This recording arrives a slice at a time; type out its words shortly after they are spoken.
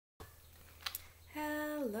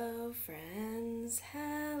Hello friends,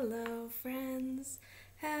 hello friends,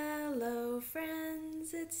 hello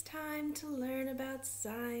friends, it's time to learn about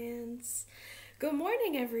science. Good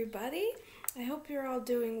morning everybody, I hope you're all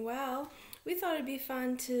doing well. We thought it'd be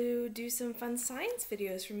fun to do some fun science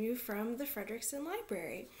videos from you from the Frederickson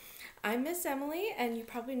Library. I'm Miss Emily and you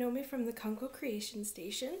probably know me from the Kunkel Creation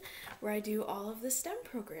Station where I do all of the STEM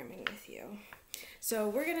programming with you. So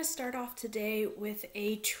we're going to start off today with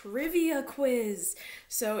a trivia quiz.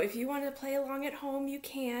 So if you want to play along at home, you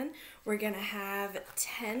can. We're going to have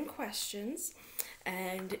 10 questions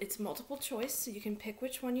and it's multiple choice, so you can pick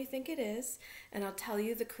which one you think it is, and I'll tell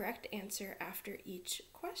you the correct answer after each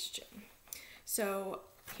question. So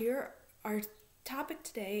here, our topic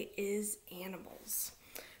today is animals.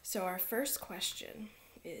 So our first question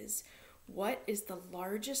is, what is the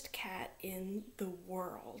largest cat in the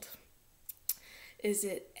world? Is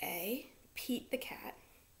it A, Pete the cat,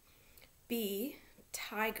 B,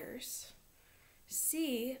 tigers,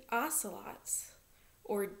 C, ocelots,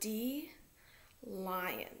 or D,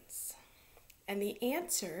 lions? And the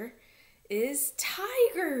answer is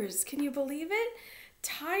tigers. Can you believe it?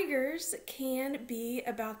 Tigers can be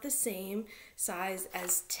about the same size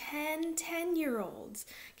as 10-year-olds.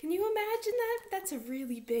 Can you imagine that? That's a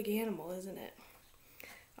really big animal, isn't it?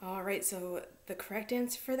 All right, so the correct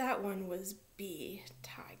answer for that one was B,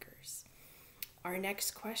 tigers. Our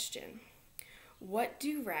next question, what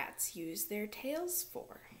do rats use their tails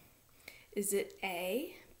for? Is it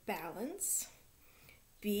A, balance,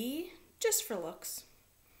 B, just for looks,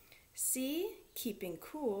 C, keeping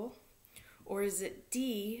cool, or is it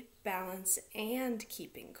D, balance and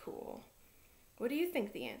keeping cool? What do you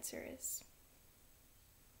think the answer is?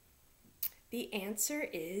 The answer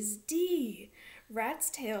is D. Rats'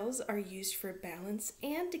 tails are used for balance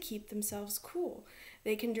and to keep themselves cool.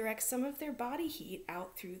 They can direct some of their body heat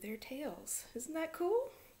out through their tails. Isn't that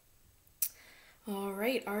cool? All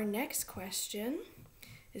right, our next question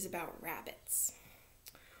is about rabbits.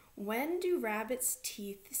 When do rabbits'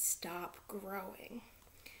 teeth stop growing?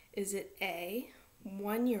 Is it A,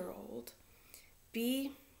 1-year-old,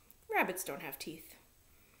 B, rabbits don't have teeth?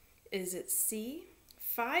 Is it C,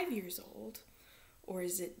 5 years old, or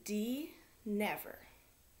is it D, never?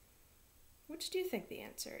 Which do you think the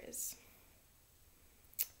answer is?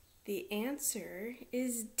 The answer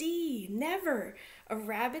is D, never. A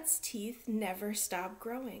rabbit's teeth never stop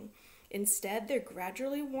growing. Instead, they're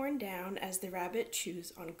gradually worn down as the rabbit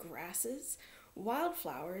chews on grasses,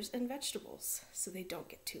 wildflowers, and vegetables, so they don't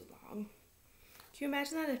get too long. Can you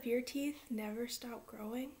imagine that if your teeth never stop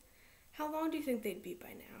growing? How long do you think they'd be by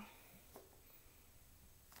now?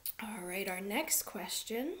 All right, our next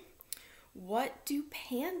question. What do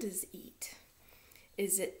pandas eat?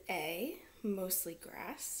 Is it A, mostly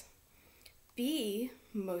grass, B,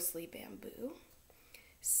 mostly bamboo,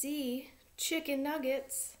 C, chicken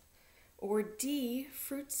nuggets, or D,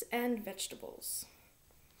 fruits and vegetables?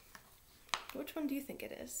 Which one do you think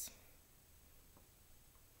it is?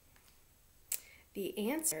 The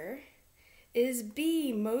answer is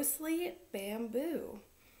B, mostly bamboo.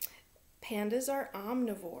 Pandas are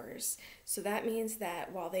omnivores, so that means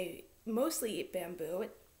that while they mostly eat bamboo,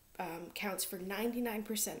 it counts for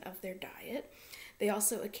 99% of their diet, they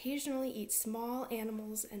also occasionally eat small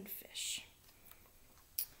animals and fish.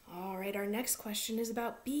 All right, our next question is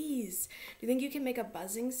about bees. Do you think you can make a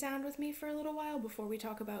buzzing sound with me for a little while before we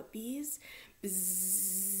talk about bees?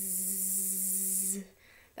 Bzzz.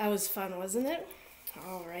 That was fun, wasn't it?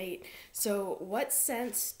 All right, so what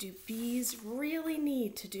sense do bees really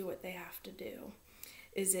need to do what they have to do?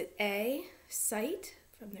 Is it A, sight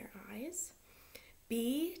from their eyes,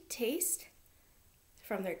 B, taste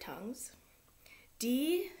from their tongues,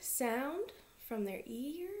 D, sound from their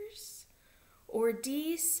ears, or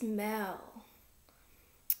D, smell?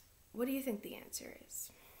 What do you think the answer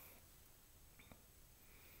is?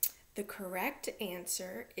 The correct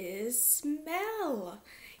answer is smell.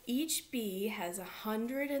 Each bee has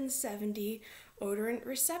 170 odorant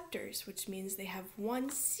receptors, which means they have one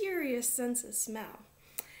serious sense of smell.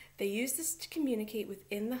 They use this to communicate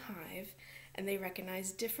within the hive, and they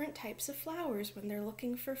recognize different types of flowers when they're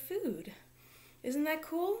looking for food. Isn't that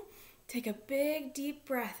cool? Take a big, deep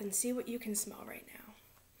breath and see what you can smell right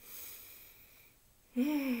now.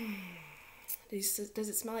 Does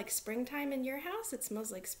it smell like springtime in your house? It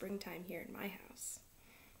smells like springtime here in my house.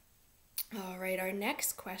 All right, our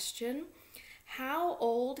next question. How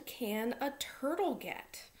old can a turtle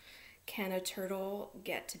get? Can a turtle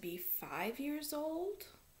get to be 5 years old,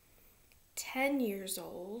 10 years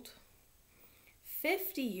old,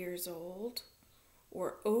 50 years old,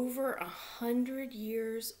 or over 100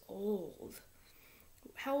 years old?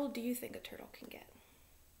 How old do you think a turtle can get?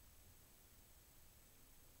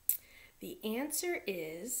 The answer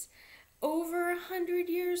is over 100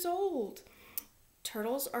 years old.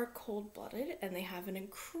 Turtles are cold-blooded and they have an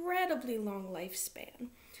incredibly long lifespan.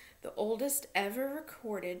 The oldest ever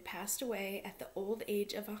recorded passed away at the old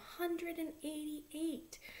age of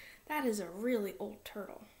 188. That is a really old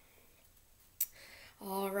turtle.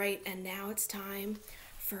 All right, and now it's time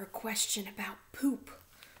for a question about poop.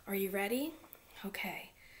 Are you ready?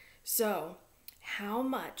 Okay, so how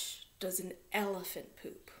much does an elephant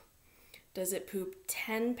poop? Does it poop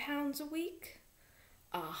 10 pounds a week?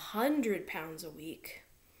 100 pounds a week?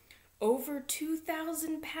 Over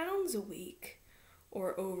 2,000 pounds a week?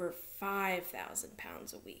 Or over 5,000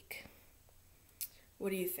 pounds a week?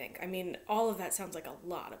 What do you think? I mean, all of that sounds like a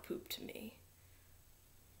lot of poop to me.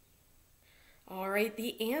 All right,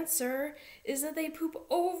 the answer is that they poop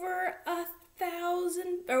over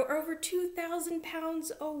 1,000 or over 2,000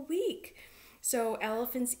 pounds a week. So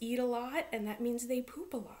elephants eat a lot, and that means they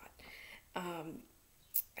poop a lot.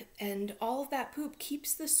 And all of that poop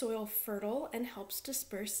keeps the soil fertile and helps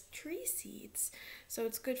disperse tree seeds. So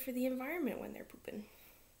it's good for the environment when they're pooping.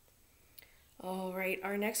 All right,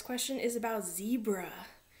 our next question is about zebra.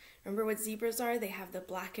 Remember what zebras are? They have the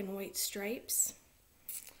black and white stripes.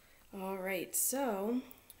 All right, so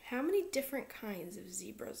how many different kinds of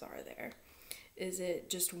zebras are there? Is it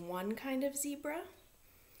just one kind of zebra?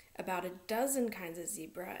 About a dozen kinds of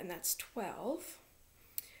zebra, and that's 12.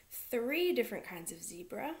 3 different kinds of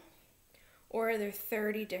zebra, or are there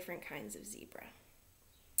 30 different kinds of zebra?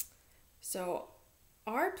 So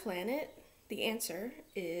our planet, the answer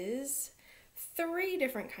is 3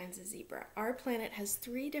 different kinds of zebra. Our planet has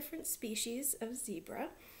 3 different species of zebra: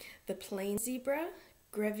 the plain zebra,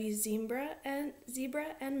 Grevy's zebra,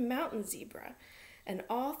 and mountain zebra. And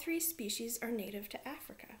all 3 species are native to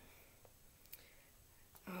Africa.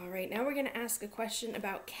 All right, now we're going to ask a question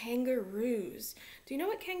about kangaroos. Do you know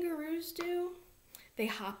what kangaroos do? They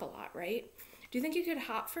hop a lot, right? Do you think you could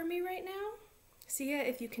hop for me right now? See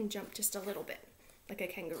if you can jump just a little bit, like a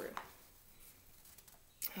kangaroo.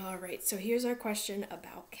 All right, so here's our question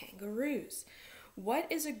about kangaroos. What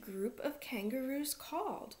is a group of kangaroos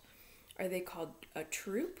called? Are they called a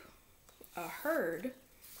troop, a herd,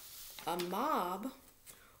 a mob,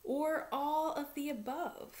 or all of the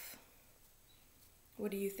above? What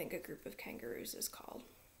do you think a group of kangaroos is called?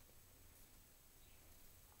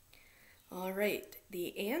 All right,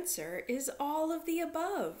 the answer is all of the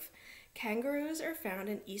above. Kangaroos are found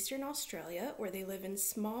in eastern Australia, where they live in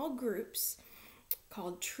small groups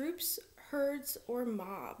called troops, herds, or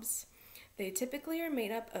mobs. They typically are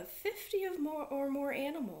made up of 50 or more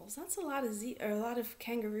animals. That's a lot of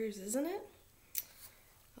kangaroos, isn't it?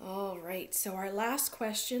 All right, so our last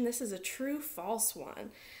question, this is a true-false one.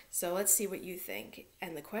 So let's see what you think.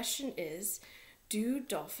 And the question is, do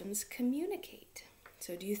dolphins communicate?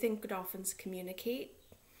 So do you think dolphins communicate,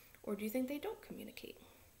 or do you think they don't communicate?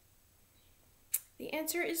 The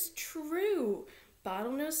answer is true.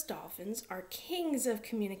 Bottlenose dolphins are kings of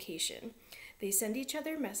communication. They send each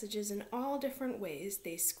other messages in all different ways.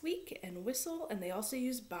 They squeak and whistle, and they also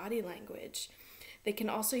use body language. They can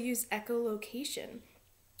also use echolocation,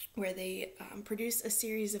 where they produce a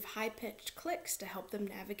series of high-pitched clicks to help them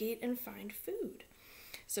navigate and find food.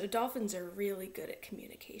 So dolphins are really good at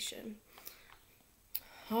communication.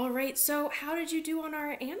 All right, so how did you do on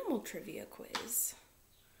our animal trivia quiz?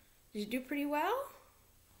 Did you do pretty well?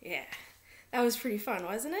 Yeah, that was pretty fun,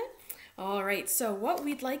 wasn't it? All right, so what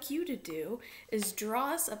we'd like you to do is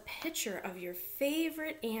draw us a picture of your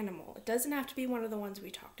favorite animal. It doesn't have to be one of the ones we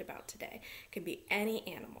talked about today. It could be any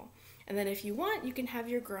animal. And then if you want, you can have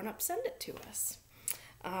your grown-up send it to us.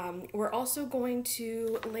 We're also going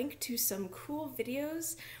to link to some cool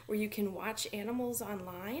videos where you can watch animals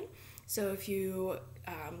online. So if you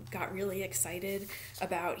got really excited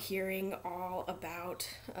about hearing all about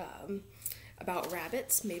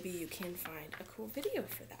rabbits, maybe you can find a cool video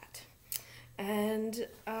for that. And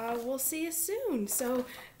we'll see you soon. So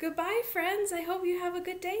goodbye, friends. I hope you have a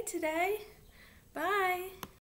good day today. Bye.